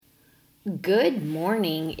Good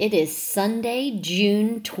morning. It is Sunday,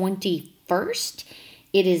 June 21st.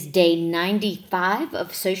 It is day 95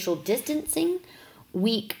 of social distancing,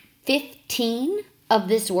 week 15 of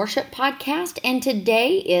this worship podcast, and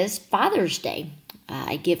today is Father's Day.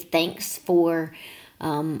 I give thanks for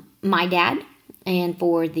my dad and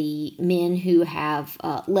for the men who have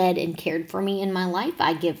led and cared for me in my life.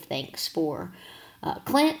 I give thanks for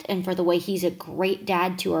Clint and for the way he's a great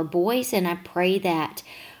dad to our boys, and I pray that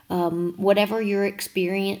whatever your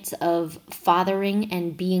experience of fathering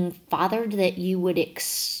and being fathered, that you would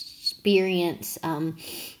experience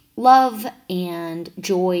love and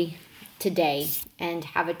joy today and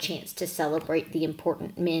have a chance to celebrate the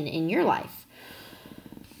important men in your life.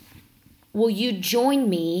 Will you join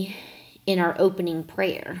me in our opening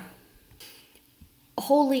prayer?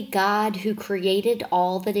 Holy God, who created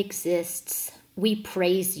all that exists, we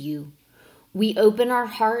praise you. We open our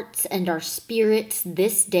hearts and our spirits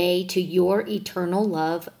this day to your eternal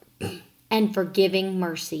love and forgiving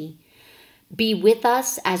mercy. Be with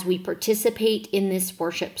us as we participate in this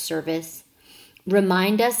worship service.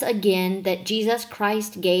 Remind us again that Jesus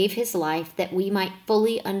Christ gave his life that we might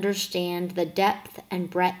fully understand the depth and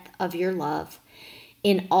breadth of your love.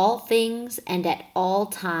 In all things and at all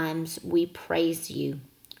times, we praise you.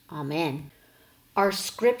 Amen. Our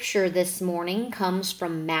scripture this morning comes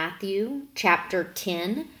from Matthew chapter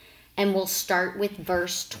 10, and we'll start with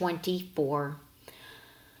verse 24.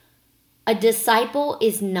 A disciple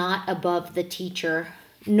is not above the teacher,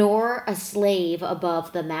 nor a slave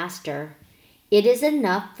above the master. It is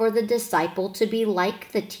enough for the disciple to be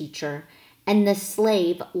like the teacher, and the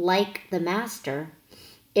slave like the master.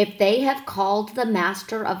 If they have called the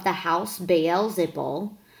master of the house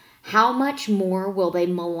Beelzebul, how much more will they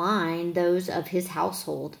malign those of his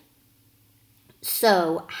household?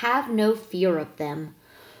 So have no fear of them,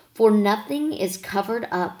 for nothing is covered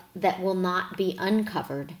up that will not be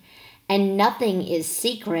uncovered, and nothing is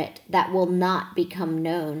secret that will not become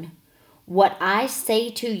known. What I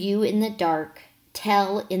say to you in the dark,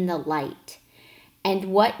 tell in the light,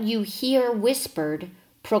 and what you hear whispered,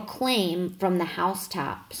 proclaim from the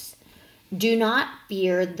housetops. Do not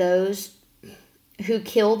fear those who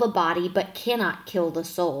kill the body but cannot kill the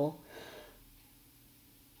soul.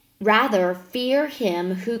 Rather, fear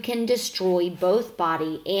him who can destroy both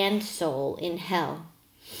body and soul in hell.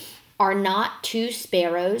 Are not 2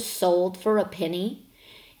 sparrows sold for a penny?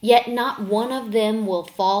 Yet not one of them will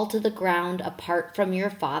fall to the ground apart from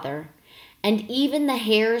your Father, and even the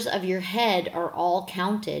hairs of your head are all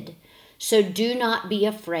counted. So do not be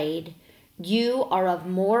afraid. You are of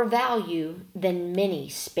more value than many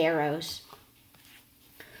sparrows.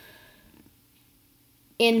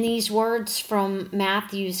 In these words from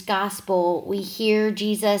Matthew's gospel, we hear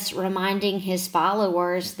Jesus reminding his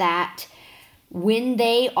followers that when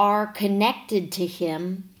they are connected to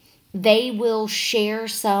him, they will share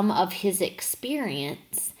some of his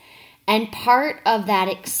experience. And part of that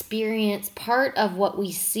experience, part of what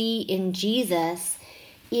we see in Jesus,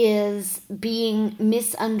 is being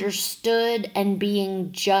misunderstood and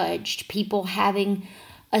being judged. People having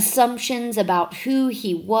assumptions about who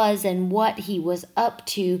he was and what he was up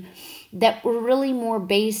to that were really more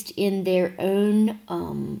based in their own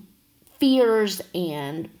fears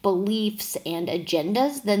and beliefs and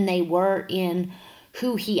agendas than they were in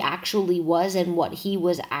who he actually was and what he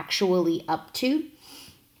was actually up to.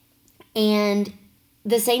 And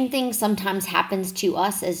the same thing sometimes happens to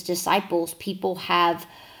us as disciples. People have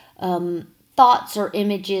thoughts or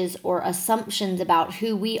images or assumptions about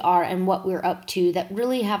who we are and what we're up to that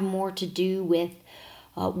really have more to do with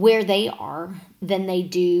where they are than they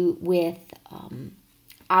do with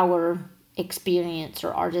our experience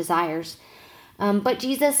or our desires. But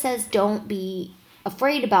Jesus says don't be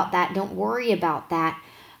afraid about that. Don't worry about that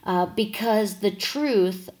because the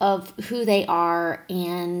truth of who they are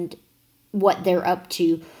and what they're up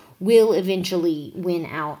to will eventually win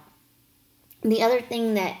out. The other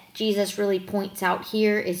thing that Jesus really points out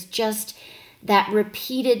here is just that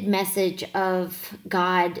repeated message of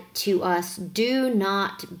God to us. Do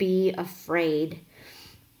not be afraid.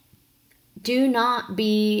 Do not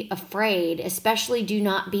be afraid, especially do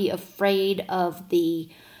not be afraid of the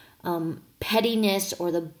pettiness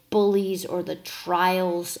or the bullies or the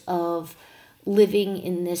trials of living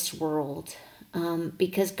in this world,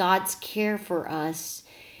 because God's care for us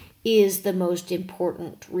is the most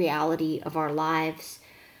important reality of our lives.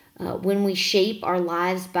 When we shape our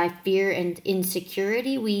lives by fear and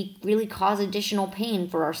insecurity, we really cause additional pain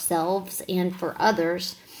for ourselves and for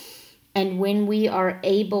others. And when we are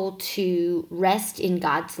able to rest in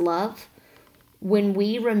God's love, when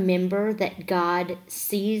we remember that God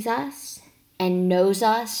sees us and knows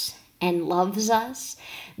us and loves us,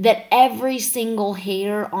 that every single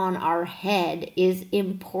hair on our head is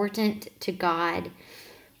important to God,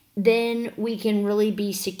 then we can really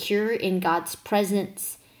be secure in God's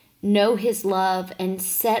presence, know His love, and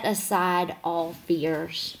set aside all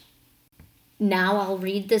fears. Now I'll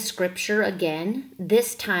read the scripture again,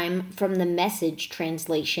 this time from the Message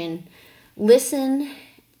translation. Listen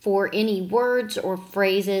for any words or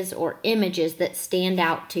phrases or images that stand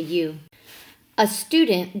out to you. A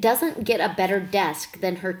student doesn't get a better desk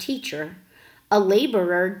than her teacher. A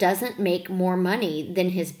laborer doesn't make more money than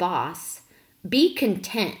his boss. Be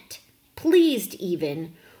content, pleased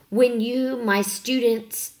even, when you, my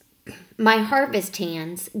students, my harvest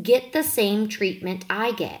hands, get the same treatment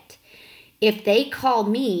I get. If they call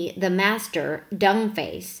me, the master,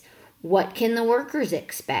 dung-face, what can the workers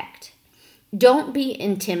expect? Don't be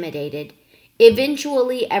intimidated.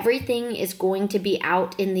 Eventually, everything is going to be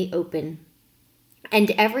out in the open,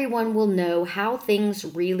 and everyone will know how things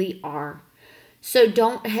really are. So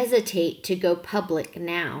don't hesitate to go public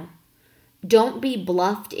now. Don't be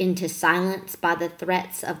bluffed into silence by the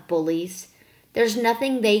threats of bullies. There's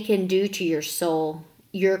nothing they can do to your soul,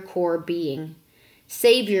 your core being.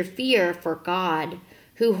 Save your fear for God,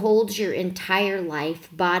 who holds your entire life,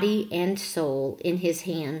 body, and soul in His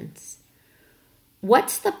hands.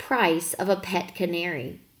 What's the price of a pet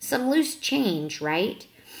canary? Some loose change, right?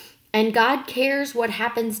 And God cares what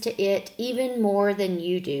happens to it even more than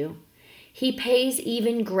you do. He pays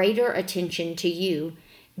even greater attention to you,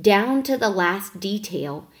 down to the last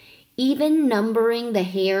detail, even numbering the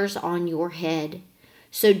hairs on your head.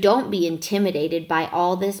 So don't be intimidated by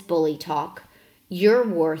all this bully talk. You're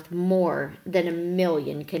worth more than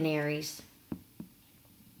 1,000,000 canaries.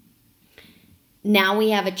 Now we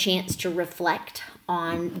have a chance to reflect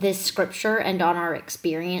on this scripture and on our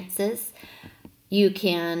experiences. You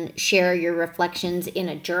can share your reflections in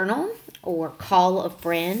a journal or call a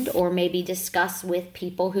friend or maybe discuss with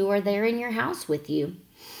people who are there in your house with you.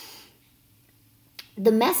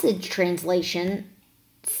 The Message translation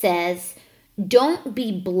says, "Don't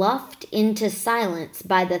be bluffed into silence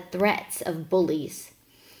by the threats of bullies."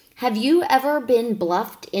 Have you ever been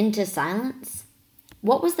bluffed into silence?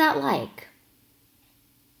 What was that like?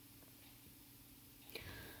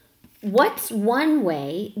 What's one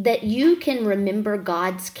way that you can remember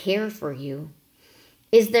God's care for you?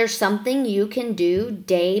 Is there something you can do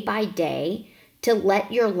day by day to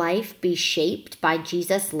let your life be shaped by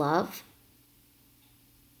Jesus' love?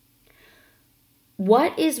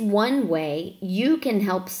 What is one way you can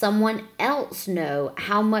help someone else know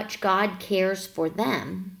how much God cares for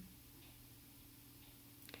them?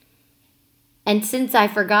 And since I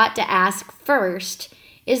forgot to ask first,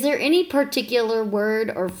 is there any particular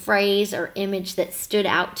word or phrase or image that stood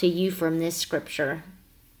out to you from this scripture?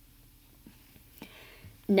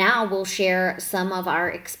 Now we'll share some of our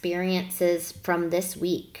experiences from this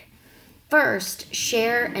week. First,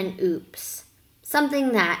 share an oops.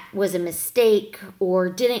 Something that was a mistake or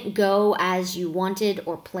didn't go as you wanted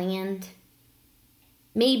or planned.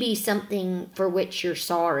 Maybe something for which you're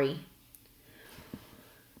sorry.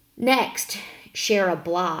 Next, share a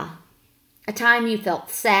blah. A time you felt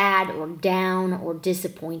sad or down or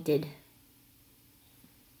disappointed.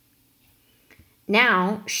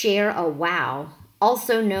 Now, share a wow,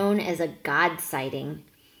 also known as a God sighting.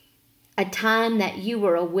 A time that you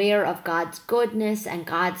were aware of God's goodness and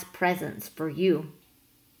God's presence for you.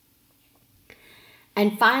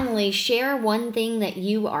 And finally, share one thing that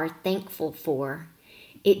you are thankful for.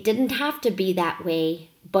 It didn't have to be that way,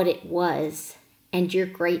 but it was, and you're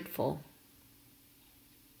grateful.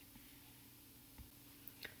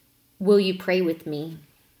 Will you pray with me?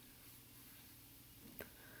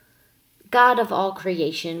 God of all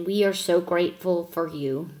creation, we are so grateful for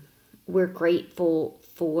you. We're grateful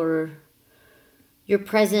for your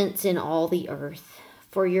presence in all the earth,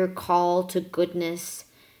 for your call to goodness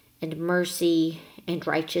and mercy and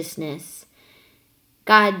righteousness.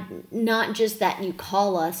 God, not just that you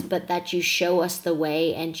call us, but that you show us the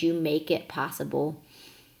way and you make it possible.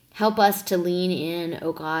 Help us to lean in,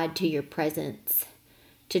 O God, to your presence,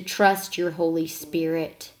 to trust your Holy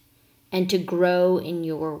Spirit, and to grow in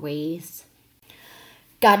your ways.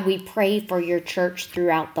 God, we pray for your church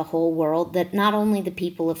throughout the whole world, that not only the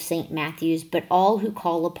people of St. Matthew's, but all who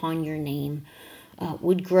call upon your name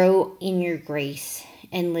would grow in your grace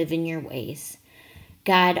and live in your ways.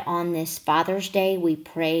 God, on this Father's Day, we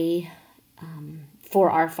pray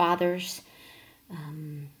for our fathers.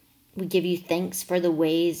 We give you thanks for the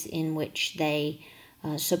ways in which they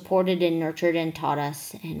supported and nurtured and taught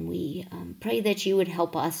us, and we pray that you would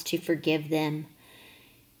help us to forgive them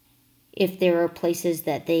if there are places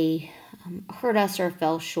that they hurt us or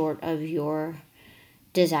fell short of your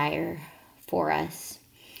desire for us.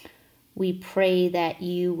 We pray that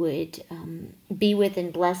you would be with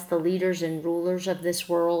and bless the leaders and rulers of this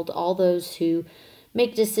world, all those who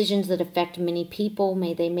make decisions that affect many people.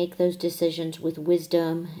 May they make those decisions with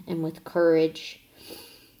wisdom and with courage.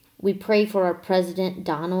 We pray for our President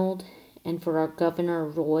Donald and for our Governor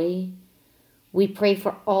Roy. We pray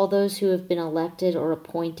for all those who have been elected or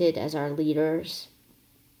appointed as our leaders.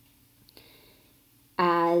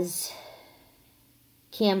 As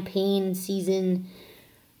campaign season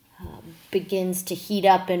begins to heat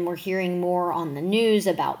up and we're hearing more on the news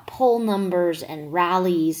about poll numbers and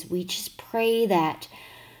rallies, we just pray that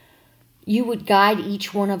you would guide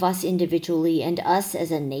each one of us individually and us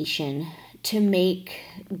as a nation to make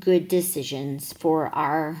good decisions for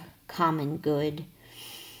our common good.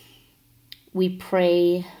 We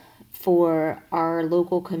pray for our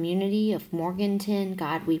local community of Morganton.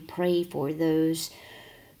 God, we pray for those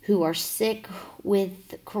who are sick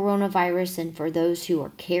with coronavirus and for those who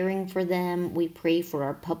are caring for them. We pray for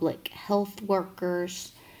our public health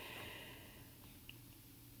workers.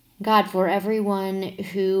 God, for everyone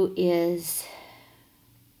who is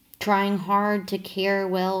trying hard to care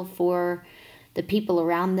well for the people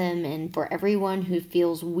around them and for everyone who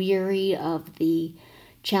feels weary of the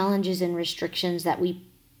challenges and restrictions that we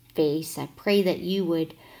face, I pray that you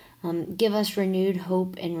would give us renewed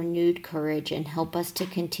hope and renewed courage and help us to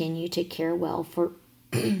continue to care well for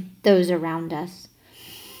those around us.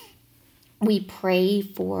 We pray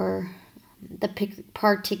for the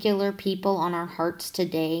particular people on our hearts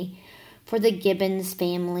today, for the Gibbons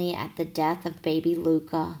family at the death of baby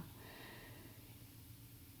Luca.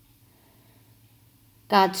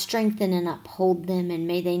 God, strengthen and uphold them, and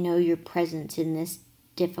may they know your presence in this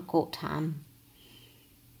difficult time.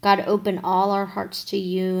 God, open all our hearts to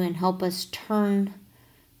you and help us turn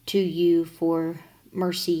to you for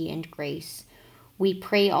mercy and grace. We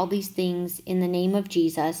pray all these things in the name of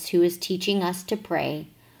Jesus, who is teaching us to pray.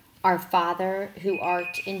 Our Father, who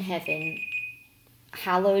art in heaven,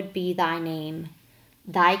 hallowed be thy name.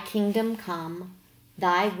 Thy kingdom come,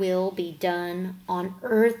 thy will be done on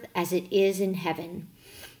earth as it is in heaven.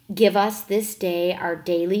 Give us this day our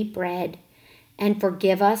daily bread, and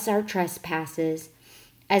forgive us our trespasses,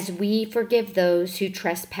 as we forgive those who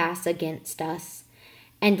trespass against us.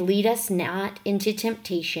 And lead us not into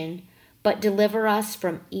temptation, but deliver us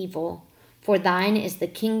from evil. For thine is the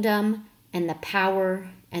kingdom, and the power,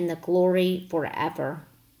 and the glory forever.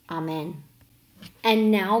 Amen.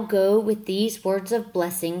 And now go with these words of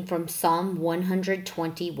blessing from Psalm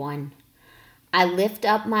 121. I lift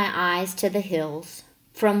up my eyes to the hills.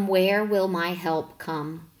 From where will my help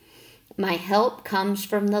come? My help comes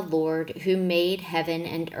from the Lord who made heaven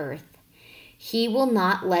and earth. He will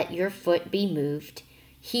not let your foot be moved.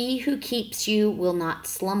 He who keeps you will not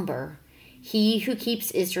slumber. He who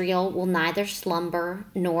keeps Israel will neither slumber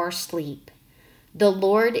nor sleep. The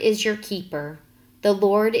Lord is your keeper. The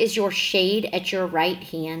Lord is your shade at your right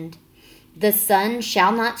hand. The sun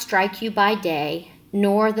shall not strike you by day,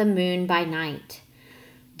 nor the moon by night.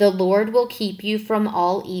 The Lord will keep you from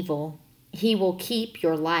all evil. He will keep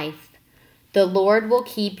your life. The Lord will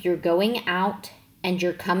keep your going out and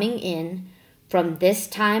your coming in from this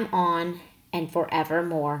time on and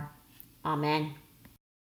forevermore. Amen.